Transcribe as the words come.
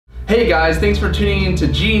Hey guys, thanks for tuning in to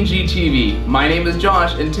G&G TV. My name is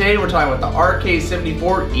Josh, and today we're talking about the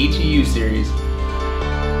RK74 ETU series.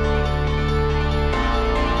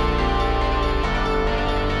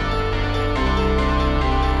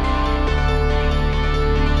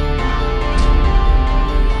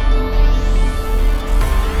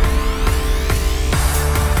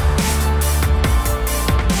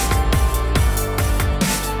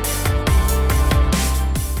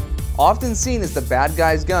 Often seen as the bad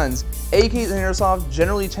guys' guns, AKs and airsoft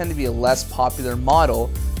generally tend to be a less popular model,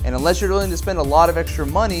 and unless you're willing to spend a lot of extra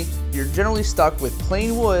money, you're generally stuck with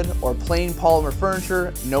plain wood or plain polymer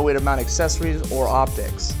furniture, no way to mount accessories or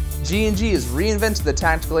optics. G&G has reinvented the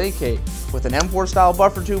tactical AK with an M4 style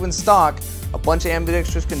buffer tube in stock, a bunch of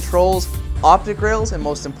ambidextrous controls, optic rails, and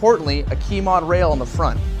most importantly, a key mod rail on the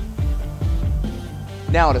front.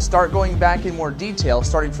 Now, to start going back in more detail,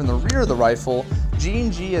 starting from the rear of the rifle,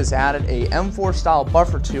 G&G has added a M4 style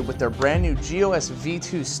buffer tube with their brand new GOS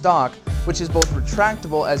V2 stock, which is both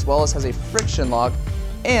retractable as well as has a friction lock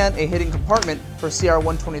and a hidden compartment for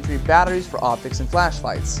CR123 batteries for optics and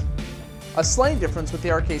flashlights. A slight difference with the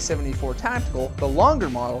RK74 Tactical, the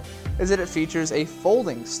longer model, is that it features a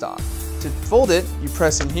folding stock. To fold it, you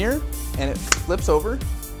press in here and it flips over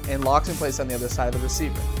and locks in place on the other side of the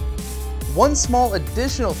receiver. One small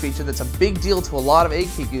additional feature that's a big deal to a lot of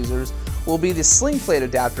AK users will be the sling plate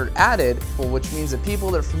adapter added, which means that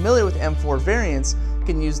people that are familiar with M4 variants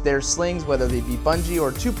can use their slings, whether they be bungee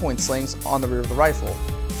or 2-point slings, on the rear of the rifle.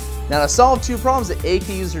 Now, to solve two problems that AK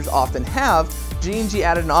users often have, G&G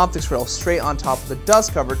added an optics rail straight on top of the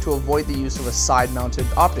dust cover to avoid the use of a side-mounted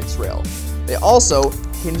optics rail. They also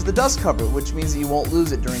hinge the dust cover, which means that you won't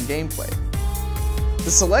lose it during gameplay.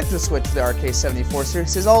 The selector switch for the RK74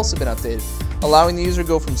 series has also been updated, allowing the user to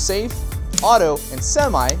go from safe, auto, and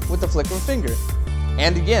semi with the flick of a finger.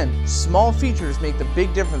 And again, small features make the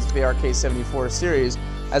big difference with the RK74 series,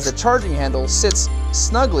 as the charging handle sits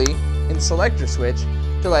snugly in the selector switch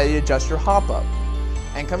to allow you to adjust your hop up.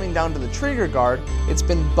 And coming down to the trigger guard, it's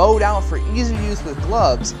been bowed out for easy use with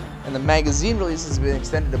gloves, and the magazine release has been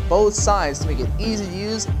extended to both sides to make it easy to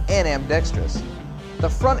use and ambidextrous. The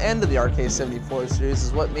front end of the RK74 series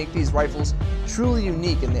is what makes these rifles truly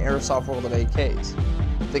unique in the airsoft world of AKs.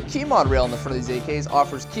 The key mod rail on the front of these AKs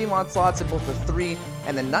offers key mod slots at both the 3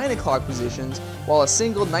 and the 9 o'clock positions, while a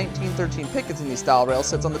single 1913 Picatinny style rail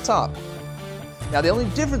sits on the top. Now, the only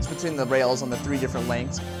difference between the rails on the 3 different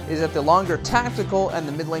lengths is that the longer Tactical and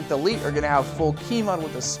the mid-length Elite are going to have full key mod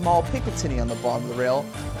with a small Picatinny on the bottom of the rail,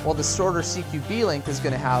 while the shorter CQB length is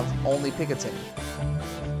going to have only Picatinny.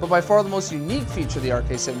 But by far the most unique feature of the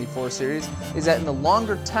RK74 series is that in the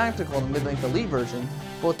longer Tactical and the mid-length Elite version,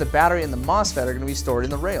 both the battery and the MOSFET are going to be stored in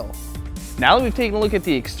the rail. Now that we've taken a look at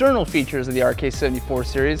the external features of the RK74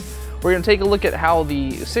 series, we're going to take a look at how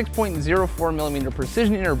the 6.04mm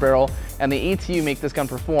precision inner barrel and the ETU make this gun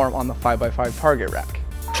perform on the 5x5 target rack.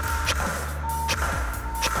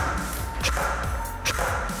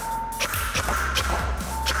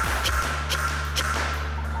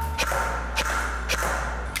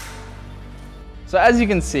 So as you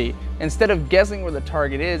can see, instead of guessing where the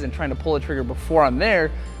target is and trying to pull the trigger before I'm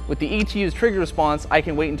there, with the ETU's trigger response, I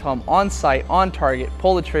can wait until I'm on site, on target,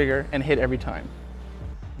 pull the trigger, and hit every time.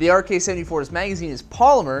 The RK74's magazine is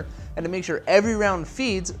polymer, and to make sure every round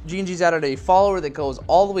feeds, G&G's added a follower that goes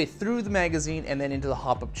all the way through the magazine and then into the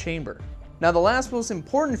hop-up chamber. Now, the last most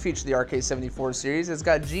important feature of the RK74 series has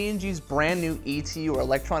got G&G's brand new ETU, or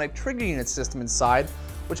electronic trigger unit system, inside,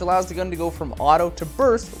 which allows the gun to go from auto to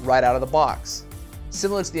burst right out of the box.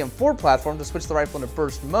 Similar to the M4 platform, to switch the rifle into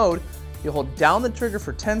burst mode, you'll hold down the trigger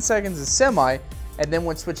for 10 seconds as semi, and then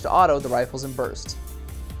when switched to auto, the rifle's in burst.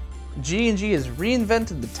 G&G has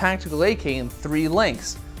reinvented the tactical AK in 3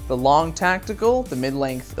 lengths: the long Tactical, the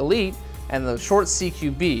mid-length Elite, and the short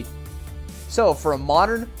CQB. So for a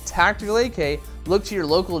modern tactical AK, look to your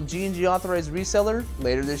local G&G authorized reseller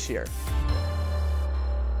later this year.